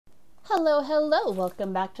Hello, hello!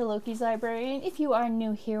 Welcome back to Loki's Librarian. If you are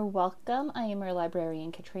new here, welcome. I am your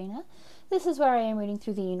librarian, Katrina. This is where I am reading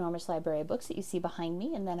through the enormous library of books that you see behind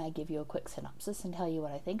me, and then I give you a quick synopsis and tell you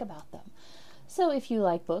what I think about them. So if you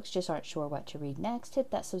like books, just aren't sure what to read next,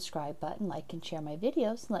 hit that subscribe button, like and share my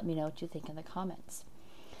videos, and let me know what you think in the comments.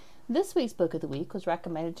 This week's book of the week was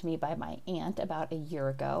recommended to me by my aunt about a year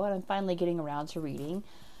ago, and I'm finally getting around to reading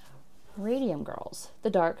Radium Girls, The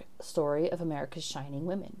Dark Story of America's Shining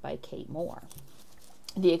Women by Kate Moore.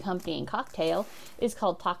 The accompanying cocktail is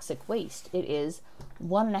called Toxic Waste. It is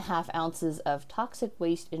 1.5 ounces of toxic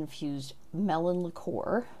waste infused melon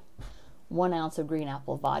liqueur, 1 ounce of green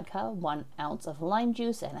apple vodka, 1 ounce of lime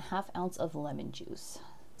juice, and 1/2 ounce of lemon juice.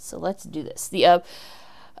 So let's do this. The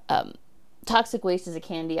Toxic Waste is a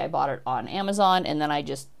candy. I bought it on Amazon, and then I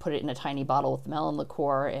just put it in a tiny bottle with the melon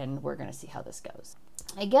liqueur, and we're going to see how this goes.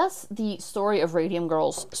 I guess the story of Radium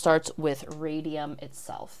Girls starts with radium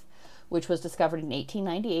itself, which was discovered in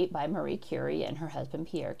 1898 by Marie Curie and her husband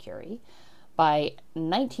Pierre Curie. By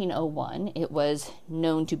 1901, it was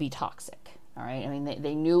known to be toxic. All right, I mean,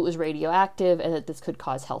 they knew it was radioactive and that this could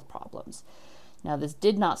cause health problems. Now, this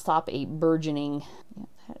did not stop a burgeoning,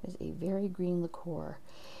 that is a very green liqueur,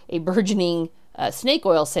 a burgeoning snake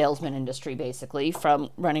oil salesman industry, basically, from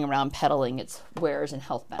running around peddling its wares and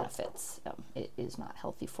health benefits. It is not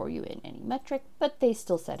healthy for you in any metric, but they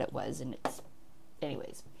still said it was, and it's,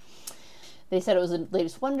 anyways. They said it was the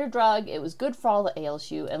latest wonder drug, it was good for all that ails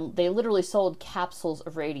you, and they literally sold capsules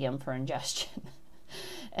of radium for ingestion.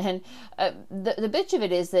 And the bitch of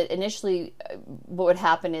it is that initially what would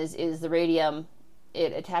happen is the radium,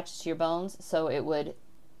 it attaches to your bones, so it would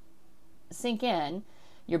sink in.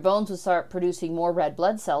 Your bones would start producing more red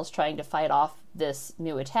blood cells trying to fight off this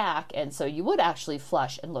new attack, and so you would actually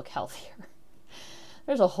flush and look healthier.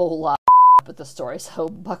 There's a whole lot with the story, so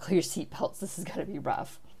buckle your seatbelts. This is going to be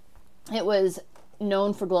rough. It was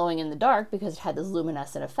known for glowing in the dark because it had this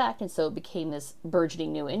luminescent effect, and so it became this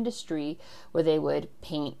burgeoning new industry where they would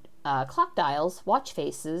paint clock dials, watch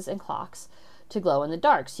faces, and clocks to glow in the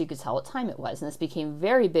dark so you could tell what time it was. And this became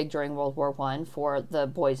very big during World War I for the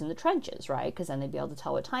boys in the trenches, right? Because then they'd be able to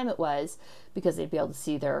tell what time it was because they'd be able to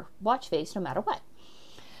see their watch face no matter what.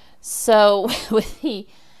 So with the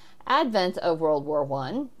advent of World War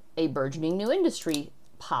I, a burgeoning new industry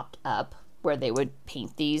popped up where they would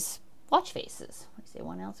paint these watch faces. I say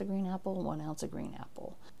 1 ounce of green apple, 1 ounce of green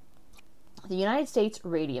apple. The United States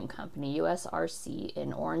Radium Company, USRC,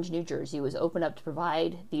 in Orange, New Jersey, was opened up to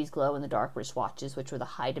provide these glow-in-the-dark wristwatches, which were the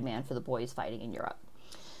high demand for the boys fighting in Europe.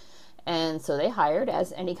 And so they hired,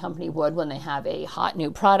 as any company would when they have a hot new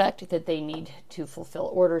product that they need to fulfill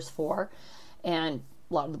orders for. And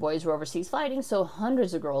a lot of the boys were overseas fighting, so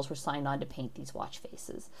hundreds of girls were signed on to paint these watch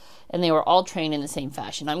faces. And they were all trained in the same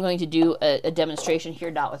fashion. I'm going to do a demonstration here,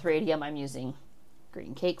 not with radium. I'm using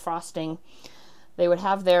green cake frosting. They would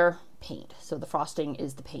have their paint. So the frosting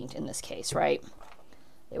is the paint in this case, right?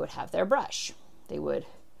 They would have their brush. They would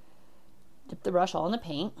dip the brush all in the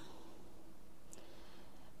paint.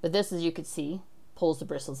 But this, as you could see, pulls the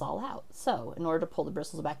bristles all out. So in order to pull the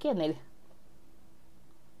bristles back in, and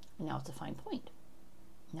now it's a fine point.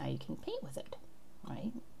 Now you can paint with it,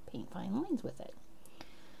 right? Paint fine lines with it.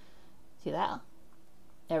 See that?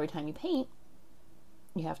 Every time you paint,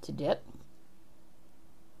 you have to dip,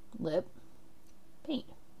 lip, paint.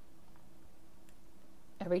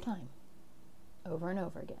 Every time. Over and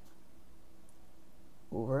over again.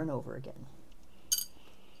 Over and over again.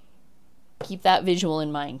 Keep that visual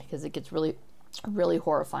in mind because it gets really, really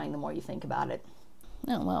horrifying the more you think about it.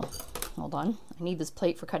 Oh, well, hold on. I need this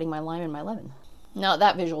plate for cutting my lime and my lemon. Now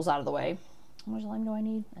that visual's out of the way. How much lime do I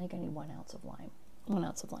need? I think I need 1 ounce of lime. 1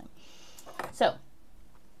 ounce of lime. So,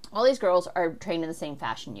 all these girls are trained in the same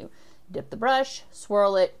fashion. You dip the brush,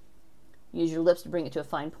 swirl it, use your lips to bring it to a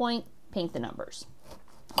fine point, paint the numbers.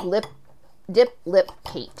 Dip, lip,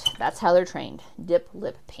 paint. That's how they're trained. Dip,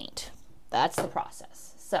 lip, paint. That's the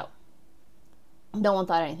process. So, no one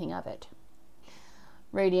thought anything of it.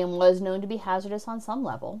 Radium was known to be hazardous on some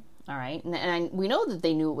level, all right? And we know that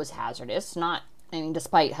they knew it was hazardous,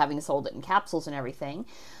 despite having sold it in capsules and everything,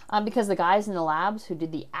 because the guys in the labs who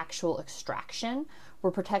did the actual extraction were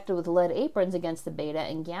protected with lead aprons against the beta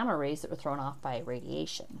and gamma rays that were thrown off by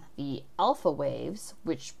radiation. The alpha waves,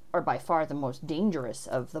 which are by far the most dangerous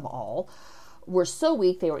of them all, were so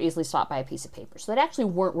weak they were easily stopped by a piece of paper. So they actually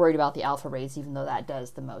weren't worried about the alpha rays, even though that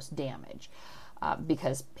does the most damage,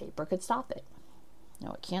 because paper could stop it.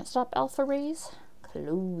 No, it can't stop alpha rays.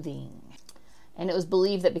 Clothing. And it was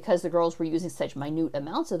believed that because the girls were using such minute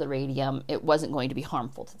amounts of the radium, it wasn't going to be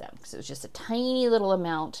harmful to them because it was just a tiny little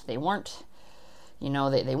amount. They weren't You know,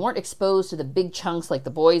 they weren't exposed to the big chunks like the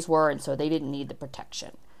boys were, and so they didn't need the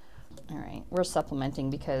protection. All right, we're supplementing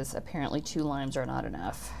because apparently 2 limes are not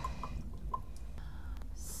enough.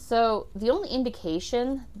 So the only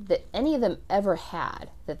indication that any of them ever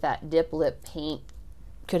had that dip lip paint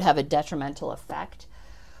could have a detrimental effect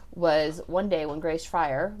was one day when Grace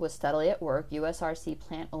Fryer was steadily at work. USRC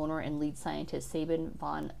plant owner and lead scientist Sabin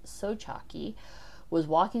von Sochaki was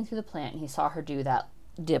walking through the plant, and he saw her do that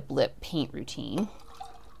dip lip paint routine.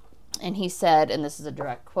 And he said, and this is a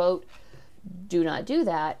direct quote, "Do not do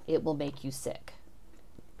that, it will make you sick."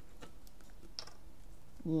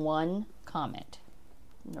 One comment.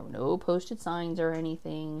 No posted signs or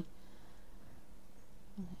anything.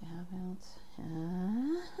 Half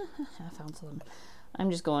ounce of lemon.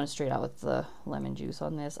 I'm just going straight out with the lemon juice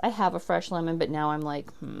on this. I have a fresh lemon, but now I'm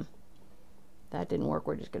like, that didn't work.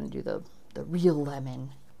 We're just going to do the real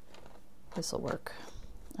lemon. This will work.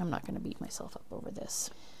 I'm not going to beat myself up over this.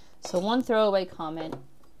 So one throwaway comment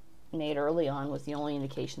made early on was the only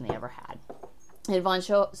indication they ever had. And von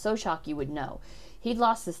Sochaki would know. He'd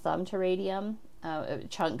lost his thumb to radium. A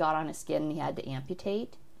chunk got on his skin and he had to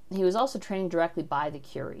amputate. He was also training directly by the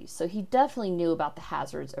Curies, so he definitely knew about the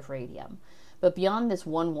hazards of radium. But beyond this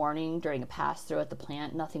one warning during a pass-through at the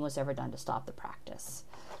plant, nothing was ever done to stop the practice.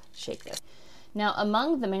 Shake this. Now,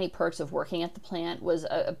 among the many perks of working at the plant was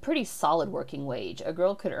a pretty solid working wage. A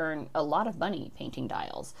girl could earn a lot of money painting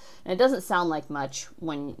dials. And it doesn't sound like much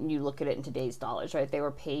when you look at it in today's dollars, right? They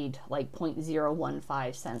were paid like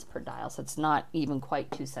 0.015 cents per dial, so it's not even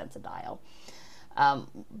quite 2 cents a dial.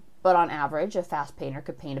 But on average, a fast painter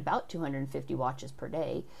could paint about 250 watches per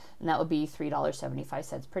day, and that would be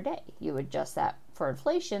 $3.75 per day. You adjust that for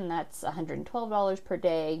inflation, that's $112 per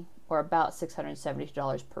day, or about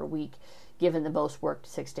 $672 per week, given the most worked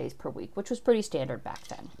 6 days per week, which was pretty standard back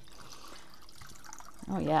then.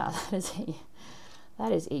 Oh yeah,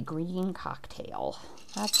 that is a green cocktail.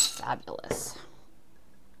 That's fabulous.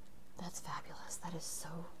 That's fabulous. That is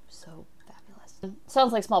so fabulous.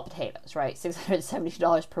 Sounds like small potatoes, right?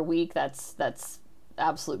 $672 per week. That's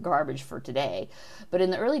absolute garbage for today. But in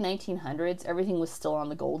the early 1900s, everything was still on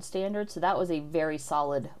the gold standard, so that was a very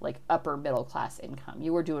solid, like, upper middle class income.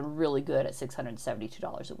 You were doing really good at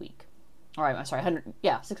 $672 a week. All right, I'm sorry,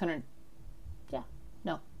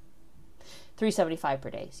 375 per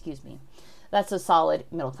day, excuse me. That's a solid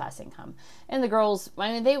middle class income. And the girls,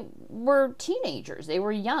 I mean, they were teenagers. They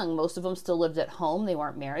were young. Most of them still lived at home. They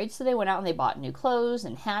weren't married, so they went out and they bought new clothes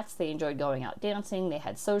and hats. They enjoyed going out dancing. They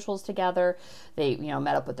had socials together. They,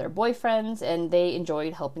 met up with their boyfriends, and they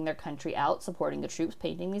enjoyed helping their country out, supporting the troops,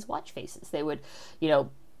 painting these watch faces. They would,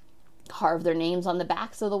 carve their names on the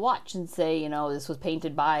backs of the watch and say, this was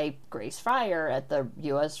painted by Grace Fryer at the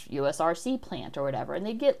USRC plant or whatever. And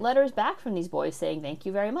they'd get letters back from these boys saying, thank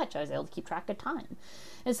you very much. I was able to keep track of time.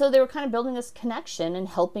 And so they were kind of building this connection and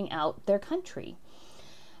helping out their country.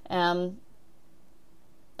 And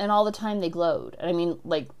all the time they glowed. I mean,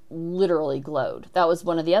 like, literally glowed. That was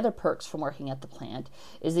one of the other perks from working at the plant,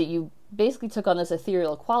 is that you basically took on this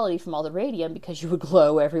ethereal quality from all the radium because you would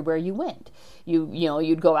glow everywhere you went.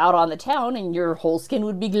 You'd go out on the town and your whole skin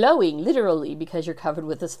would be glowing, literally, because you're covered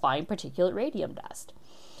with this fine particulate radium dust.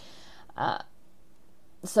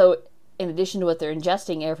 So in addition to what they're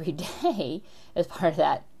ingesting every day as part of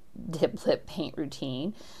that dip lip paint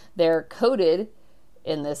routine, they're coated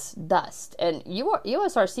in this dust. And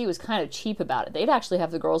USRC was kind of cheap about it. They'd actually have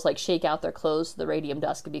the girls shake out their clothes so the radium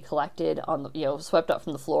dust could be collected on the, swept up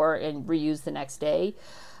from the floor and reused the next day,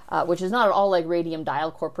 which is not at all like Radium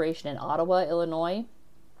Dial Corporation in Ottawa, Illinois,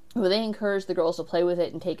 where they encouraged the girls to play with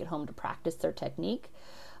it and take it home to practice their technique.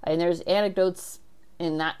 And there's anecdotes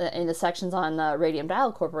in the sections on Radium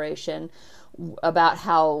Dial Corporation about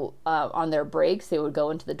how on their breaks they would go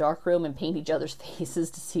into the dark room and paint each other's faces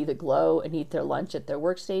to see the glow and eat their lunch at their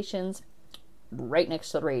workstations right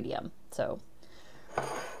next to the radium. So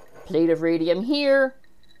plate of radium here,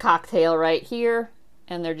 cocktail right here,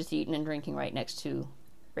 and they're just eating and drinking right next to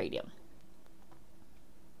radium.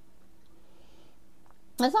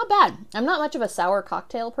 That's not bad. I'm not much of a sour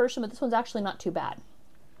cocktail person, but this one's actually not too bad.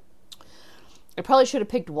 I probably should have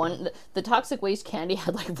picked one. The toxic waste candy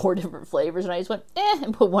had 4 different flavors, and I just went,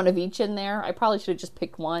 and put one of each in there. I probably should have just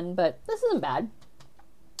picked one, but this isn't bad.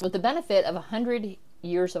 With the benefit of 100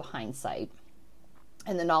 years of hindsight,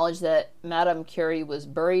 and the knowledge that Madame Curie was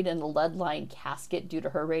buried in the lead-lined casket due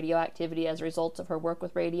to her radioactivity as a result of her work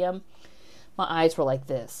with radium, my eyes were like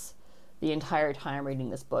this the entire time reading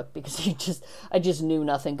this book, because I just knew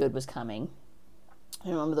nothing good was coming. I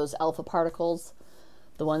remember those alpha particles,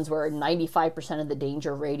 the ones where 95% of the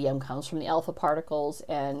danger of radium comes from the alpha particles,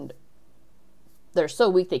 and They're so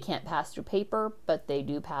weak they can't pass through paper, but they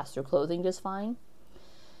do pass through clothing just fine.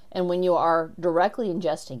 And when you are directly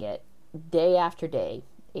ingesting it day after day,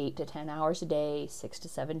 8 to 10 hours a day, 6 to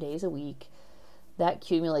 7 days a week, that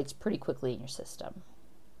accumulates pretty quickly in your system.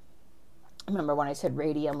 Remember when I said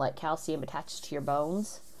radium, like calcium, attaches to your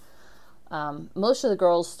bones? Most of the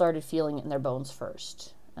girls started feeling it in their bones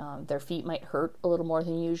first. Their feet might hurt a little more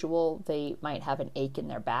than usual. They might have an ache in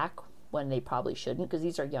their back when they probably shouldn't, because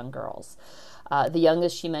these are young girls. The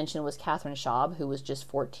youngest she mentioned was Catherine Schaub, who was just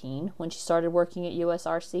 14 when she started working at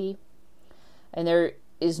USRC. And there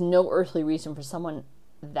is no earthly reason for someone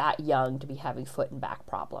that young to be having foot and back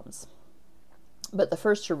problems. But the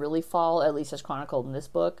first to really fall, at least as chronicled in this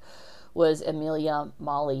book, was Amelia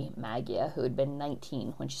Molly Maggia, who had been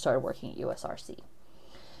 19 when she started working at USRC.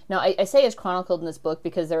 Now, I say as chronicled in this book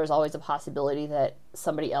because there was always a possibility that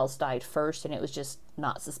somebody else died first and it was just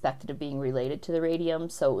not suspected of being related to the radium,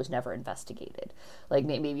 so it was never investigated. Like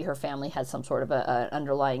maybe her family had some sort of an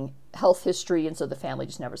underlying health history, and so the family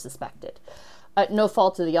just never suspected. No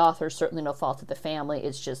fault of the author, certainly no fault of the family,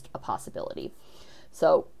 it's just a possibility.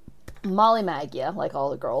 So Molly Maggia, like all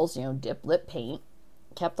the girls, dip lip paint,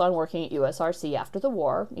 kept on working at USRC after the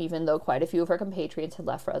war, even though quite a few of her compatriots had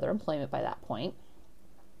left for other employment by that point.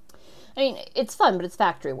 I mean, it's fun, but it's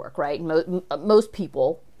factory work, right? Most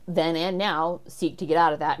people then and now seek to get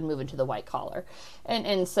out of that and move into the white collar.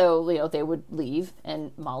 And so, they would leave,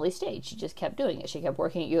 and Molly stayed. She just kept doing it. She kept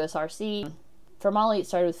working at USRC. For Molly, it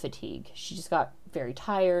started with fatigue. She just got very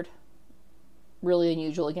tired. Really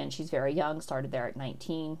unusual. Again, she's very young, started there at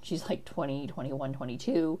 19. She's like 20, 21,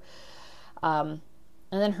 22. And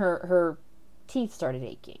then her teeth started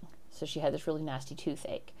aching. So she had this really nasty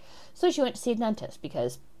toothache. So she went to see a dentist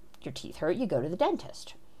because your teeth hurt, you go to the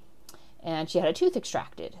dentist. And she had a tooth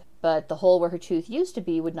extracted, but the hole where her tooth used to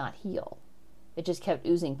be would not heal. It just kept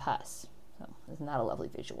oozing pus. So isn't that a lovely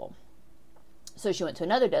visual? So she went to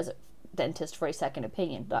another dentist for a second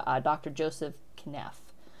opinion, Dr. Joseph Kneff,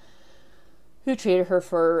 who treated her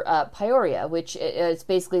for pyorrhea, which is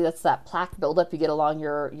basically, that's that plaque buildup you get along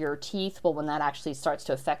your teeth. Well, when that actually starts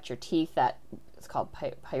to affect your teeth, that it's called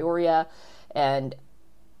pyorrhea, and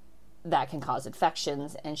that can cause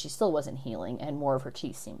infections, and she still wasn't healing, and more of her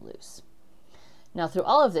teeth seemed loose. Now, through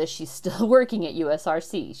all of this, she's still working at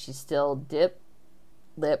USRC. She's still dip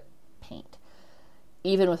lip paint,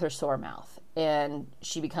 even with her sore mouth. And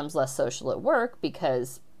she becomes less social at work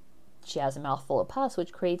because she has a mouthful of pus,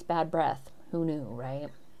 which creates bad breath. Who knew, right?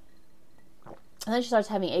 And then she starts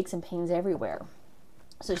having aches and pains everywhere.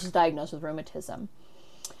 So she's diagnosed with rheumatism.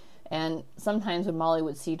 And sometimes when Molly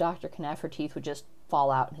would see Dr. Kneff, her teeth would just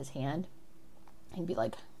fall out in his hand. He'd be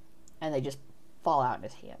like, and they just fall out in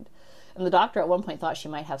his hand. And the doctor at one point thought she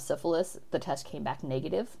might have syphilis. The test came back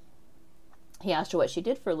negative. He asked her what she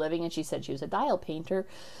did for a living, and she said she was a dial painter.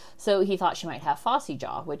 So he thought she might have phosphy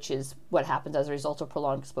jaw, which is what happens as a result of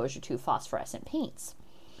prolonged exposure to phosphorescent paints.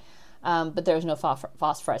 But there was no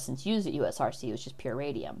phosphorescence used at USRC. It was just pure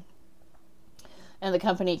radium. And the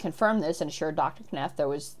company confirmed this and assured Dr. Kneff there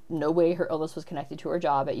was no way her illness was connected to her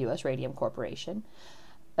job at US Radium Corporation.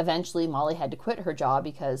 Eventually, Molly had to quit her job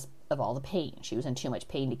because of all the pain. She was in too much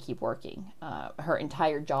pain to keep working. Her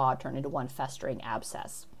entire jaw turned into one festering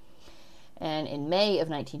abscess. And in May of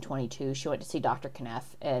 1922, she went to see Dr.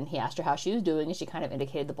 Kneff, and he asked her how she was doing, and she kind of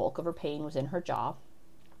indicated the bulk of her pain was in her jaw.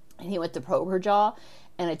 And he went to probe her jaw,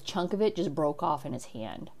 and a chunk of it just broke off in his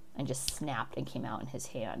hand and just snapped and came out in his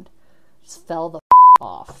hand. Just fell the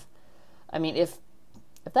off. I mean, if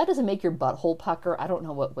that doesn't make your butthole pucker, I don't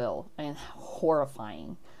know what will. I mean,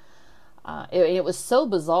 horrifying. It was so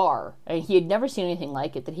bizarre. I mean, he had never seen anything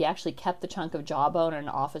like it that he actually kept the chunk of jawbone in an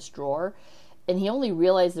office drawer, and he only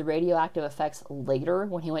realized the radioactive effects later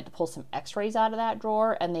when he went to pull some x-rays out of that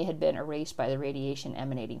drawer, and they had been erased by the radiation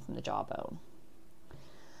emanating from the jawbone.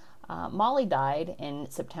 Molly died in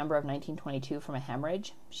September of 1922 from a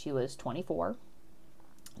hemorrhage. She was 24,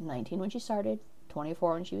 19 when she started,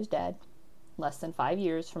 24 when she was dead, less than 5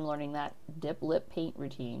 years from learning that dip lip paint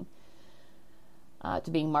routine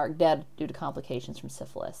to being marked dead due to complications from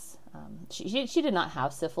syphilis. She did not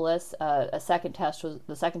have syphilis. The second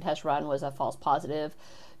test run was a false positive.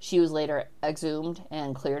 She was later exhumed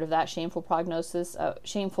and cleared of that shameful prognosis.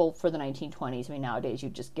 Shameful for the 1920s. I mean, nowadays you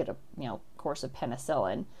just get a course of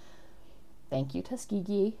penicillin. Thank you,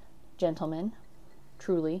 Tuskegee gentlemen.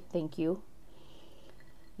 Truly, thank you.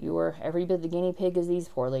 You were every bit the guinea pig as these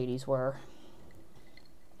poor ladies were.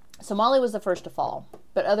 So Molly was the first to fall,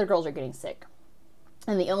 but other girls are getting sick.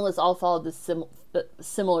 And the illness all followed this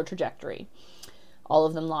similar trajectory. All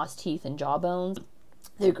of them lost teeth and jawbones.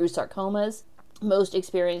 They grew sarcomas. Most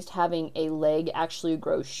experienced having a leg actually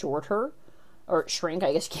grow shorter or shrink,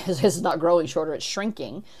 I guess, because it's not growing shorter, it's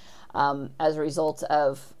shrinking. As a result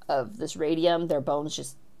of this radium, their bones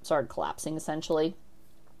just started collapsing, essentially.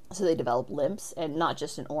 So they developed limps, and not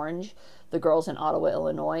just in Orange. The girls in Ottawa,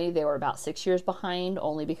 Illinois, they were about 6 years behind,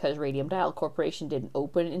 only because Radium Dial Corporation didn't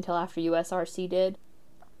open until after USRC did.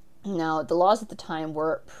 Now, the laws at the time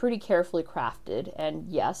were pretty carefully crafted, and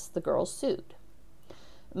yes, the girls sued.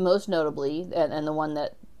 Most notably, and the one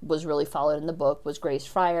that was really followed in the book, was Grace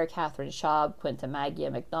Fryer, Catherine Schaub, Quinta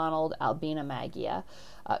Maggia McDonald, Albina Maggia.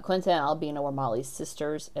 Quinta and Albina were Molly's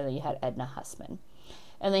sisters, and then you had Edna Hussman.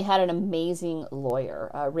 And they had an amazing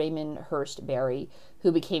lawyer, Raymond Hurst Berry,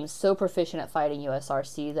 who became so proficient at fighting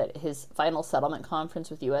USRC that his final settlement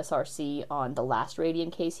conference with USRC on the last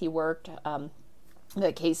Radium case he worked,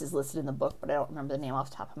 the case is listed in the book, but I don't remember the name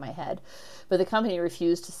off the top of my head. But the company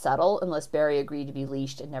refused to settle unless Berry agreed to be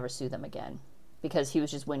leashed and never sue them again, because he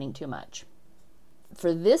was just winning too much.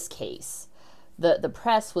 For this case, the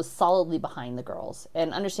press was solidly behind the girls.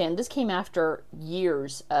 And understand, this came after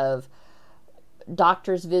years of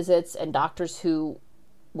doctors' visits and doctors who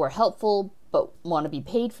were helpful but want to be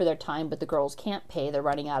paid for their time, but the girls can't pay. They're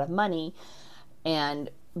running out of money,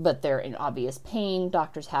 but they're in obvious pain.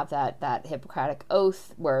 Doctors have that Hippocratic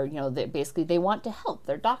oath where, they want to help.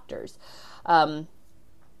 They're doctors.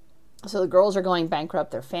 So the girls are going bankrupt.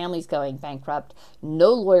 Their family's going bankrupt.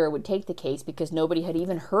 No lawyer would take the case because nobody had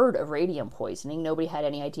even heard of radium poisoning. Nobody had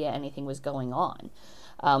any idea anything was going on.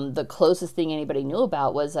 The closest thing anybody knew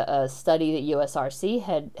about was a study that USRC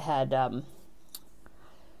had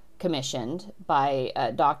commissioned by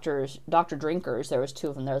Dr. Drinkers. There was two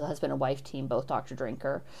of them. There was a husband and wife team, both Dr.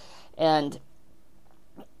 Drinker. And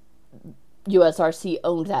USRC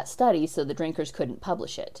owned that study, so the Drinkers couldn't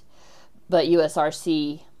publish it. But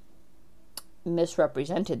USRC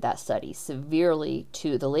misrepresented that study severely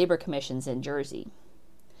to the labor commissions in Jersey.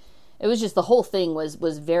 It was just, the whole thing was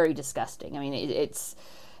very disgusting. I mean,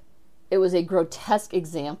 it was a grotesque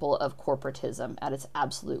example of corporatism at its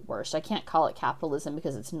absolute worst. I can't call it capitalism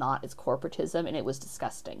because it's not. It's corporatism, and it was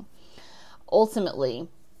disgusting. Ultimately,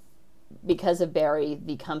 because of Berry,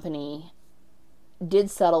 the company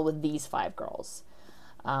did settle with these 5 girls.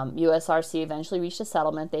 USRC eventually reached a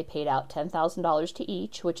settlement. They paid out $10,000 to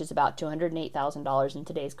each, which is about $208,000 in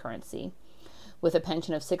today's currency, with a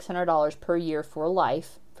pension of $600 per year for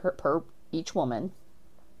life per each woman,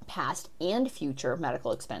 past and future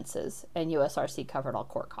medical expenses, and USRC covered all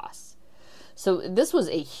court costs. So this was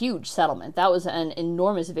a huge settlement. That was an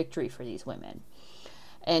enormous victory for these women.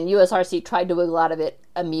 And USRC tried to wiggle out of it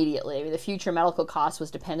immediately. I mean, the future medical cost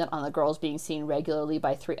was dependent on the girls being seen regularly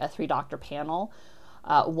by a 3-doctor panel.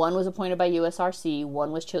 One was appointed by USRC,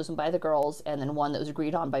 one was chosen by the girls, and then one that was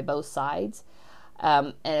agreed on by both sides.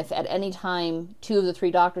 And if at any time 2 of the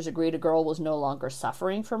 3 doctors agreed a girl was no longer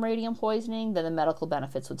suffering from radium poisoning, then the medical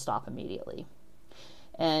benefits would stop immediately.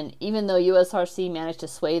 And even though USRC managed to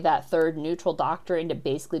sway that 3rd neutral doctor into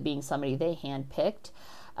basically being somebody they handpicked,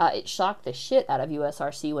 it shocked the shit out of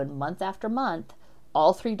USRC when month after month,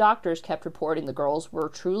 all 3 doctors kept reporting the girls were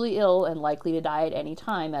truly ill and likely to die at any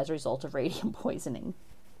time as a result of radium poisoning.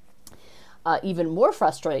 Even more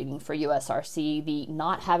frustrating for USRC, the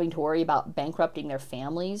not having to worry about bankrupting their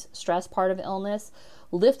families stress part of illness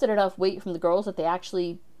lifted enough weight from the girls that they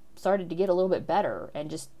actually started to get a little bit better and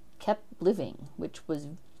just kept living, which was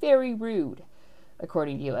very rude,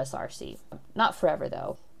 according to USRC. Not forever,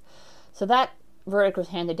 though. So that verdict was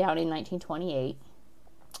handed down in 1928.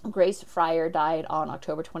 Grace Fryer died on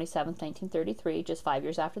October 27, 1933, just 5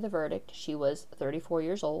 years after the verdict. She was 34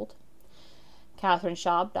 years old. Catherine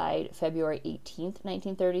Schaub died February 18,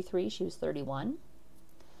 1933. She was 31.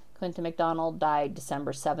 Quinta McDonald died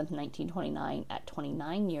December 7, 1929, at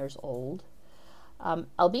 29 years old.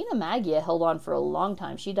 Albina Maggia held on for a long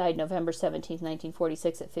time. She died November 17,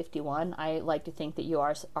 1946, at 51. I like to think that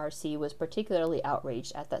USRC was particularly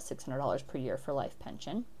outraged at that $600 per year for life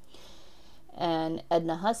pension. And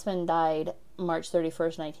Edna Hussman died March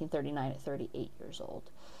 31st, 1939, at 38 years old.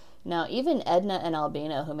 Now, even Edna and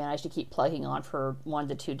Albina, who managed to keep plugging on for 1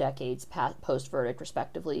 to 2 decades post-verdict,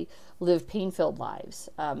 respectively, lived pain-filled lives.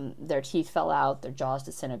 Their teeth fell out, their jaws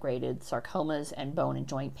disintegrated, sarcomas and bone and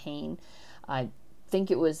joint pain. I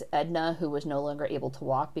think it was Edna who was no longer able to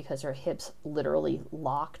walk because her hips literally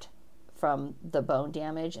locked from the bone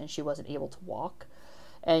damage and she wasn't able to walk.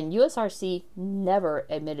 And USRC never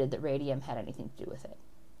admitted that radium had anything to do with it.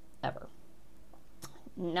 Ever.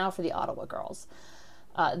 Now for the Ottawa girls.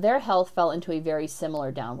 Their health fell into a very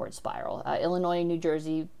similar downward spiral. Illinois and New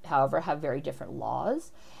Jersey, however, have very different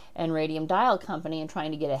laws. And Radium Dial Company, in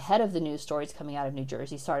trying to get ahead of the news stories coming out of New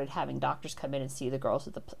Jersey, started having doctors come in and see the girls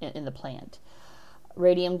in the plant.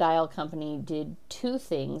 Radium Dial Company did two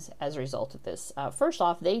things as a result of this. First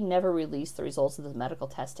off, they never released the results of the medical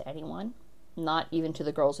test to anyone, not even to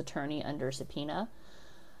the girl's attorney under subpoena.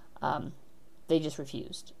 They just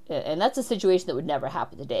refused. And that's a situation that would never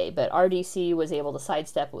happen today, but RDC was able to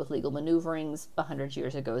sidestep it with legal maneuverings 100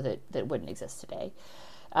 years ago that wouldn't exist today.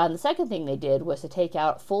 The second thing they did was to take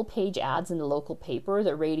out full-page ads in the local paper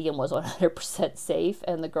that radium was 100% safe,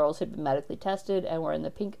 and the girls had been medically tested and were in the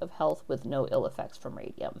pink of health with no ill effects from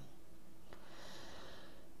radium.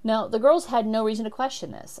 Now, the girls had no reason to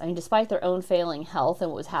question this. I mean, despite their own failing health and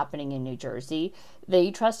what was happening in New Jersey, they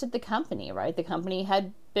trusted the company, right? The company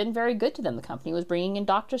had been very good to them. The company was bringing in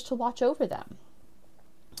doctors to watch over them.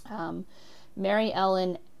 Mary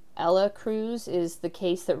Ella Cruz is the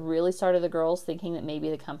case that really started the girls thinking that maybe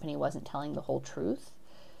the company wasn't telling the whole truth.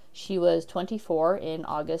 She was 24 in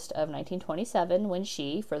August of 1927 when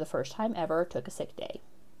she, for the first time ever, took a sick day.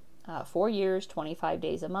 4 years, 25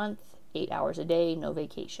 days a month, 8 hours a day, no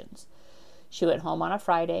vacations. She went home on a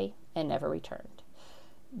Friday and never returned.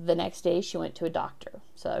 The next day, she went to a doctor,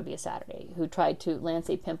 so that would be a Saturday, who tried to lance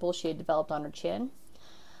a pimple she had developed on her chin.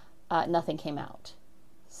 Nothing came out.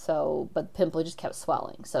 But the pimple just kept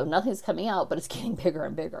swelling. So nothing's coming out, but it's getting bigger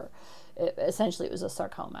and bigger. Essentially, it was a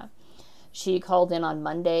sarcoma. She called in on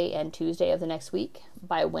Monday and Tuesday of the next week.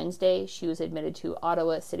 By Wednesday, she was admitted to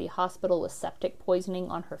Ottawa City Hospital with septic poisoning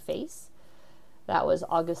on her face. That was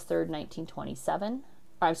August 3rd, 1927.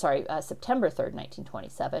 September 3rd,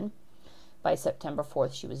 1927. By September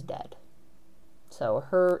 4th, she was dead. So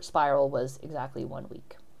her spiral was exactly 1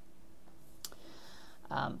 week.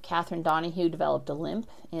 Catherine Donahue developed a limp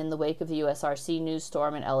in the wake of the USRC news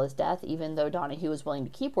storm and Ella's death. Even though Donahue was willing to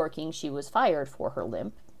keep working, she was fired for her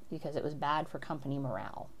limp because it was bad for company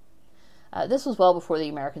morale. This was well before the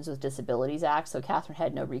Americans with Disabilities Act, so Catherine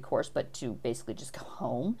had no recourse but to basically just go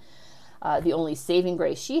home. The only saving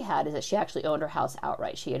grace she had is that she actually owned her house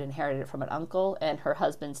outright. She had inherited it from an uncle, and her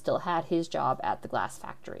husband still had his job at the glass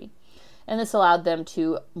factory. And this allowed them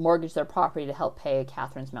to mortgage their property to help pay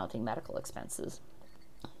Catherine's mounting medical expenses.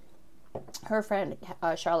 Her friend,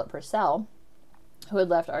 Charlotte Purcell, who had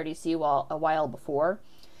left RDC a while before,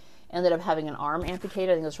 ended up having an arm amputated,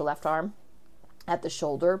 I think it was her left arm, at the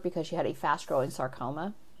shoulder because she had a fast-growing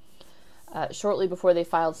sarcoma. Shortly before they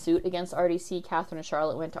filed suit against RDC, Catherine and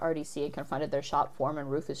Charlotte went to RDC and confronted their shop foreman,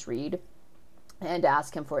 Rufus Reed, and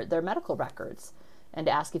asked him for their medical records and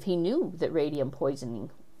to ask if he knew that radium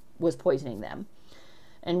was poisoning them.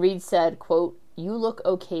 And Reed said, quote, "You look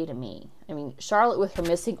okay to me." I mean, Charlotte with her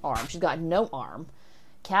missing arm, she's got no arm.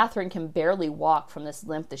 Catherine can barely walk from this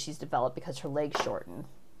limp that she's developed because her legs shorten.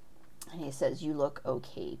 And he says, "You look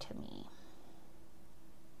okay to me."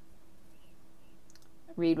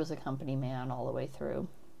 Reed was a company man all the way through.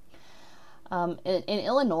 In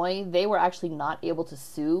Illinois, they were actually not able to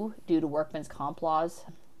sue due to workman's comp laws.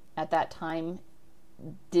 At that time,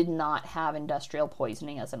 did not have industrial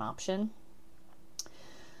poisoning as an option.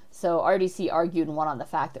 So RDC argued and won on the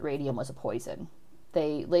fact that radium was a poison.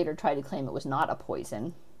 They later tried to claim it was not a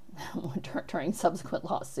poison during subsequent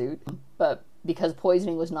lawsuit, but because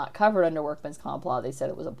poisoning was not covered under workman's comp law, they said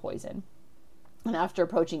it was a poison. And after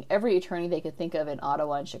approaching every attorney they could think of in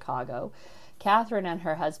Ottawa and Chicago, Catherine and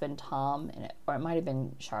her husband Tom, or it might have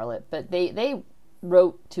been Charlotte, but they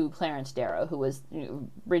wrote to Clarence Darrow, who was a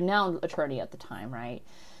renowned attorney at the time, right?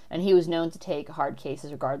 And he was known to take hard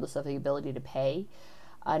cases regardless of the ability to pay.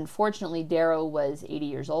 Unfortunately, Darrow was 80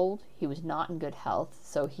 years old. He was not in good health,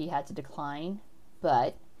 so he had to decline.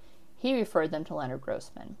 But he referred them to Leonard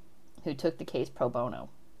Grossman, who took the case pro bono.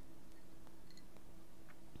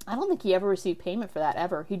 I don't think he ever received payment for that,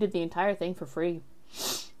 ever. He did the entire thing for free.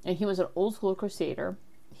 And he was an old school crusader.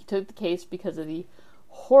 He took the case because of the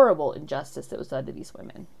horrible injustice that was done to these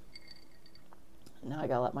women. Now I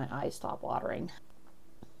gotta let my eyes stop watering.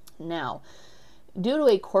 Now, due to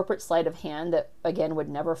a corporate sleight of hand that, again, would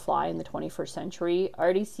never fly in the 21st century,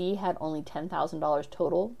 RDC had only $10,000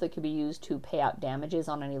 total that could be used to pay out damages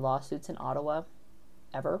on any lawsuits in Ottawa,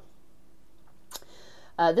 ever.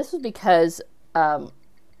 This was because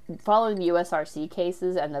following the USRC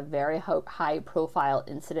cases and the very high-profile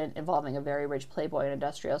incident involving a very rich playboy and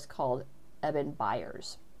industrialist called Eben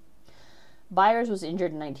Byers. Byers was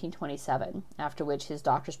injured in 1927, after which his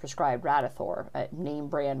doctors prescribed Radithor, a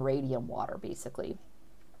name-brand radium water, basically,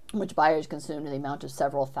 which Byers consumed in the amount of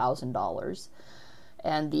several $1,000s.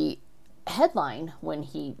 And the headline, when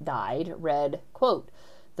he died, read, quote,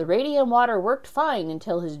 "The radium water worked fine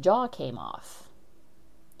until his jaw came off."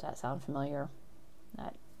 Does that sound familiar?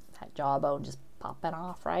 That jawbone just popping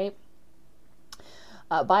off, right?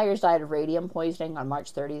 Byers died of radium poisoning on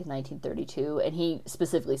March 30th, 1932, and he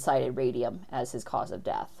specifically cited radium as his cause of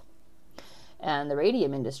death. And the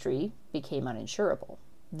radium industry became uninsurable.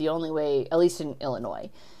 The only way, at least in Illinois,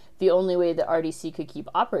 the only way that RDC could keep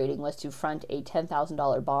operating was to front a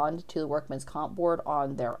 $10,000 bond to the Workmen's Comp Board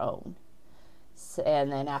on their own.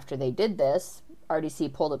 And then after they did this,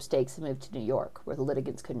 RDC pulled up stakes and moved to New York, where the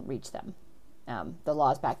litigants couldn't reach them. The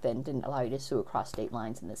laws back then didn't allow you to sue across state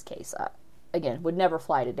lines in this case. Again, would never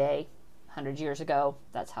fly today. 100 years ago,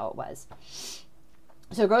 that's how it was.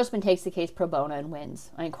 So Grossman takes the case pro bono and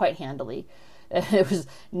wins. I mean, quite handily. It was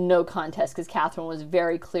no contest because Catherine was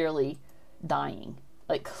very clearly dying.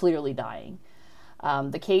 Like, clearly dying.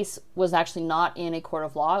 The case was actually not in a court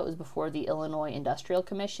of law. It was before the Illinois Industrial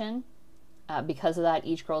Commission. Because of that,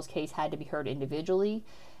 each girl's case had to be heard individually,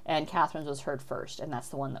 and Catherine's was heard first, and that's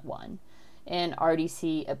the one that won. And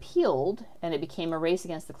RDC appealed, and it became a race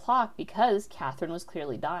against the clock because Catherine was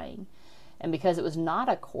clearly dying. And because it was not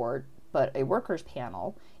a court, but a workers'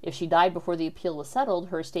 panel, if she died before the appeal was settled,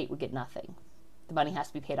 her estate would get nothing. The money has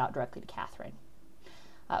to be paid out directly to Catherine.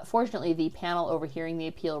 Fortunately, the panel overhearing the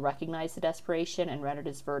appeal recognized the desperation and rendered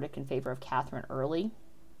its verdict in favor of Catherine early.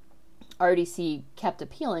 RDC kept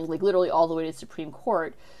appealing, like literally all the way to the Supreme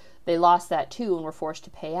Court. They lost that too and were forced to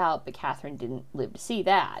pay out, but Catherine didn't live to see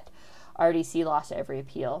that. RDC lost every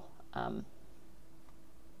appeal, and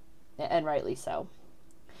rightly so.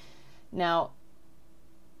 Now,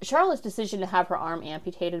 Charlotte's decision to have her arm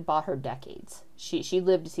amputated bought her decades. She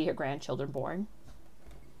lived to see her grandchildren born.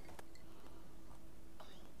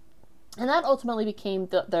 And that ultimately became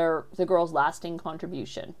the girl's lasting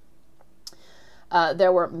contribution.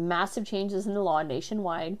 There were massive changes in the law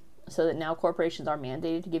nationwide, so that now corporations are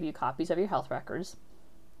mandated to give you copies of your health records.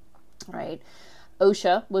 Right?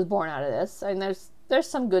 OSHA was born out of this, and there's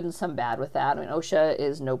some good and some bad with that. I mean, OSHA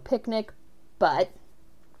is no picnic, but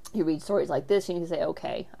you read stories like this and you can say,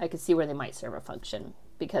 okay, I can see where they might serve a function,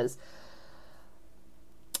 because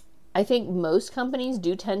I think most companies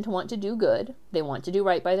do tend to want to do good. They want to do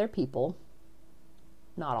right by their people.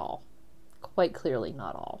 Not all. Quite clearly,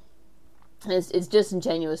 not all. And it's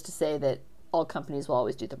disingenuous to say that all companies will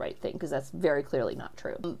always do the right thing, because that's very clearly not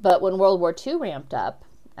true. But when World War II ramped up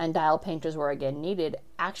and dial painters were again needed,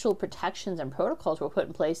 actual protections and protocols were put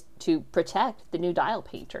in place to protect the new dial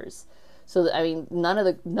painters. So that, I mean, none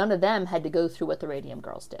of them had to go through what the Radium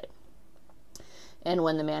girls did. And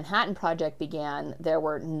when the Manhattan Project began, there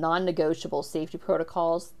were non-negotiable safety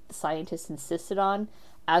protocols the scientists insisted on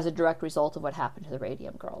as a direct result of what happened to the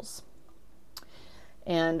Radium girls.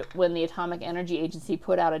 And when the Atomic Energy Agency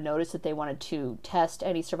put out a notice that they wanted to test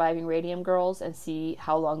any surviving Radium girls and see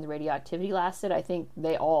how long the radioactivity lasted, I think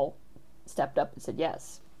they all stepped up and said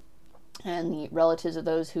yes. And the relatives of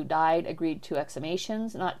those who died agreed to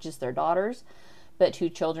exhumations, not just their daughters, but to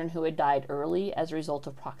children who had died early as a result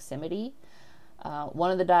of proximity. One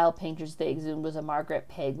of the dial painters they exhumed was a Margaret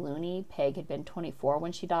Peg Looney. Peg had been 24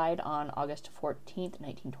 when she died on August 14th,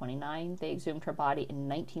 1929. They exhumed her body in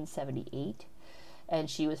 1978, and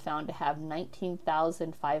she was found to have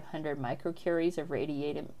 19,500 microcuries of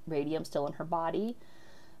radium still in her body.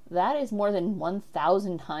 That is more than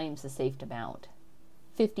 1,000 times the safe amount.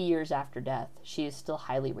 50 years after death, she is still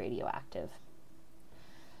highly radioactive.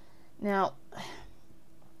 Now,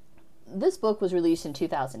 this book was released in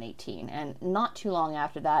 2018, and not too long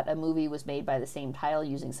after that, a movie was made by the same title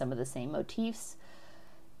using some of the same motifs.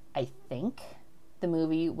 I think the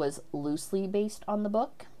movie was loosely based on the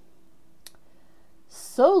book.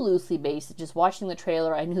 So loosely based that just watching the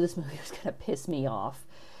trailer, I knew this movie was going to piss me off.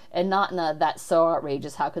 And not in a that's so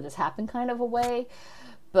outrageous, how could this happen kind of a way,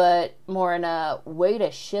 but more in a way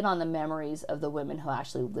to shit on the memories of the women who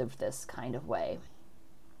actually lived this kind of way.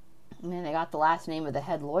 I mean, they got the last name of the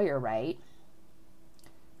head lawyer right.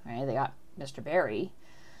 Right, they got Mr. Barry.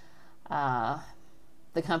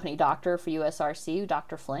 The company doctor for USRC,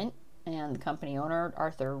 Dr. Flint, and the company owner,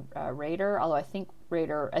 Arthur Rader. Although I think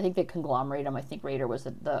they conglomerated him. I think Rader was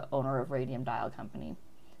the owner of Radium Dial Company.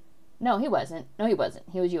 No, he wasn't. He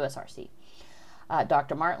was USRC.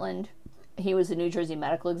 Dr. Martland. He was a New Jersey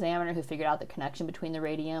medical examiner who figured out the connection between the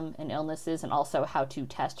radium and illnesses, and also how to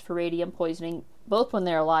test for radium poisoning, both when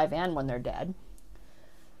they're alive and when they're dead.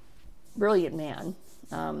 Brilliant man.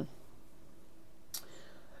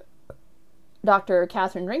 Dr.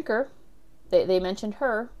 Catherine Rinker, they mentioned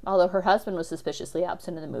her, although her husband was suspiciously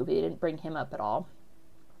absent in the movie. They didn't bring him up at all.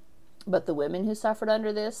 But the women who suffered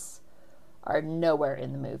under this are nowhere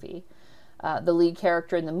in the movie. The lead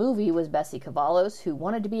character in the movie was Bessie Cavalos, who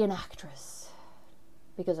wanted to be an actress.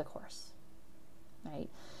 Because of course. Right?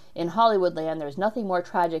 In Hollywood land, there's nothing more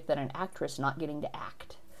tragic than an actress not getting to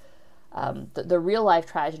act. The real life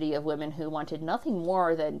tragedy of women who wanted nothing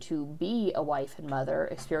more than to be a wife and mother,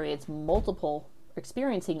 experiencing multiple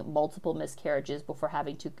miscarriages before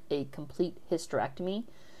having a complete hysterectomy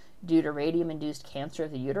due to radium-induced cancer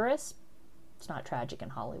of the uterus. It's not tragic in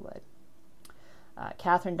Hollywood.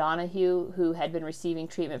 Catherine Donahue, who had been receiving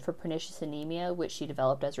treatment for pernicious anemia, which she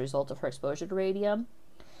developed as a result of her exposure to radium,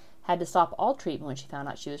 had to stop all treatment when she found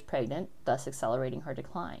out she was pregnant, thus accelerating her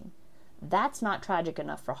decline. That's not tragic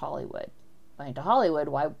enough for Hollywood. I mean, to Hollywood,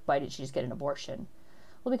 why did she just get an abortion?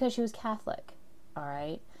 Well, because she was Catholic, all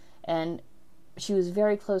right? And she was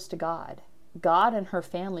very close to God. God and her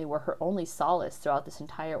family were her only solace throughout this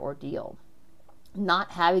entire ordeal.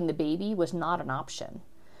 Not having the baby was not an option.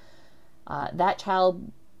 That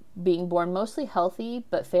child being born mostly healthy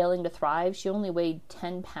but failing to thrive, she only weighed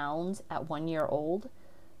 10 pounds at 1 year old.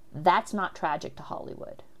 That's not tragic to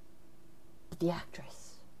Hollywood. But the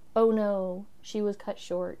actress, oh no, she was cut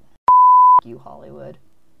short. You, Hollywood.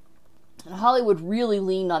 And Hollywood really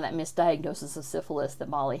leaned on that misdiagnosis of syphilis that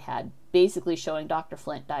Molly had, basically showing Dr.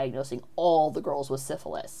 Flint diagnosing all the girls with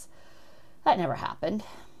syphilis. That never happened.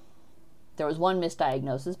 There was one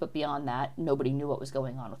misdiagnosis, but beyond that, nobody knew what was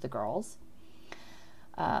going on with the girls.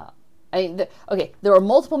 There were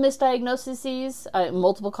multiple misdiagnoses.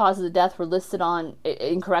 Multiple causes of death were listed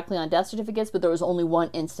incorrectly on death certificates, but there was only one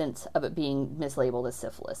instance of it being mislabeled as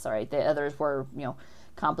syphilis. All right, the others were,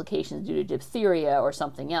 complications due to diphtheria or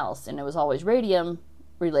something else, and it was always radium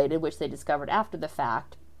related, which they discovered after the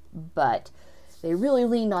fact. But they really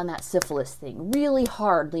leaned on that syphilis thing, really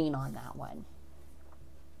hard lean on that one.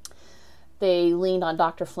 They leaned on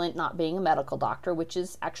Dr. Flint not being a medical doctor, which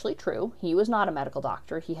is actually true. He was not a medical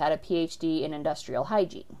doctor. He had a PhD in industrial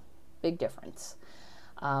hygiene. Big difference.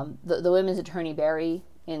 The women's attorney, Barry,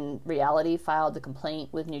 in reality, filed the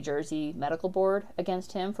complaint with New Jersey Medical Board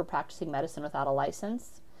against him for practicing medicine without a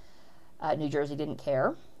license. New Jersey didn't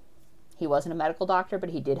care. He wasn't a medical doctor, but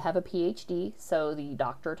he did have a PhD, so the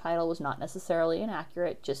doctor title was not necessarily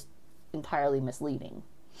inaccurate, just entirely misleading.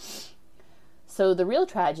 So the real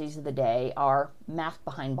tragedies of the day are masked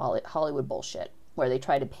behind Hollywood bullshit, where they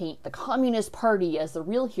try to paint the Communist Party as the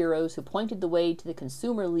real heroes who pointed the way to the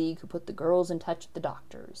Consumer League who put the girls in touch with the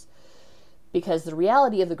doctors. Because the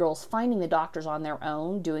reality of the girls finding the doctors on their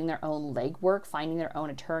own, doing their own legwork, finding their own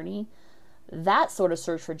attorney, that sort of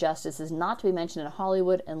search for justice is not to be mentioned in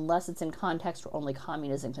Hollywood unless it's in context where only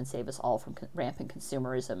communism can save us all from rampant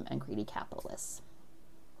consumerism and greedy capitalists.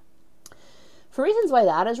 For reasons why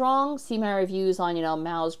that is wrong, see my reviews on,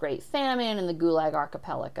 Mao's Great Famine and the Gulag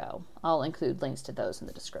Archipelago. I'll include links to those in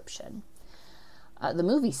the description. The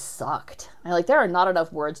movie sucked. There are not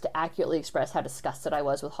enough words to accurately express how disgusted I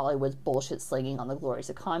was with Hollywood's bullshit slinging on the glories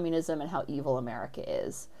of communism and how evil America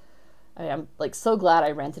is. I'm so glad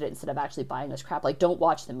I rented it instead of actually buying this crap. Don't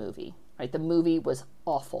watch the movie. Right? The movie was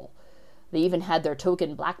awful. They even had their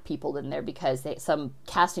token black people in there because some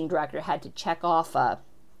casting director had to check off a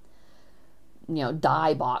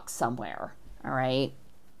dye box somewhere. All right.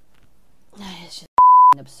 It's just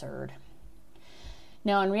absurd.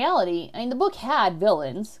 Now, in reality, the book had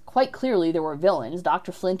villains. Quite clearly, there were villains.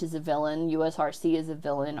 Dr. Flint is a villain. USRC is a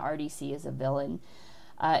villain. RDC is a villain.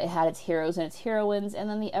 It had its heroes and its heroines, and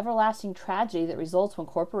then the everlasting tragedy that results when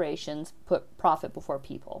corporations put profit before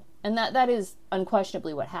people. And that is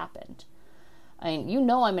unquestionably what happened. I'm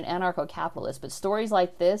an anarcho-capitalist, but stories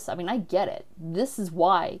like this, I get it. This is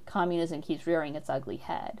why communism keeps rearing its ugly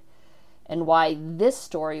head, and why this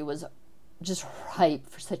story was just ripe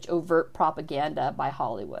for such overt propaganda by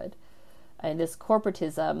Hollywood. And this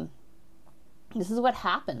corporatism, this is what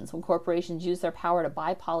happens when corporations use their power to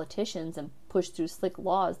buy politicians and push through slick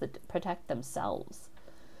laws that protect themselves.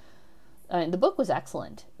 The book was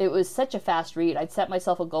excellent. It was such a fast read. I'd set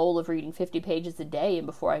myself a goal of reading 50 pages a day, and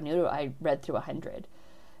before I knew it, I read through 100.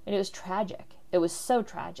 And it was tragic. It was so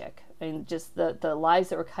tragic. Just the lives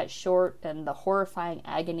that were cut short and the horrifying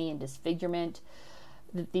agony and disfigurement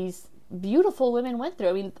that these beautiful women went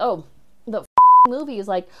through. The movie is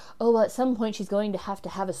at some point she's going to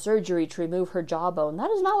have a surgery to remove her jawbone.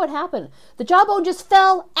 That is not what happened. The jawbone just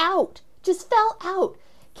fell out.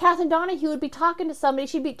 Catherine Donahue would be talking to somebody.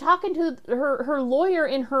 She'd be talking to her lawyer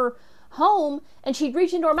in her home, and she'd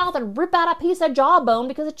reach into her mouth and rip out a piece of jawbone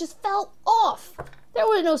because it just fell off. There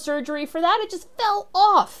was no surgery for that. It just fell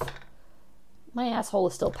off. My asshole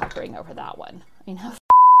is still puckering over that one. How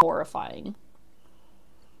horrifying.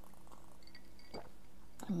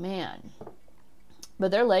 Man.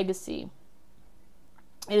 But their legacy,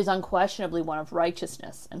 it is unquestionably one of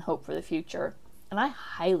righteousness and hope for the future. And I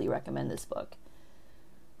highly recommend this book.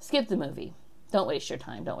 Skip the movie. Don't waste your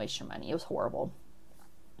time. Don't waste your money. It was horrible.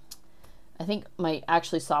 I think I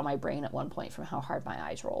actually saw my brain at one point from how hard my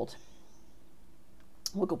eyes rolled.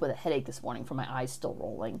 Woke up with a headache this morning from my eyes still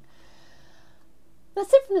rolling.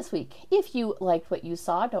 That's it for this week. If you liked what you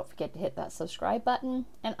saw, don't forget to hit that subscribe button,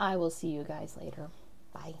 and I will see you guys later.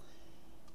 Bye.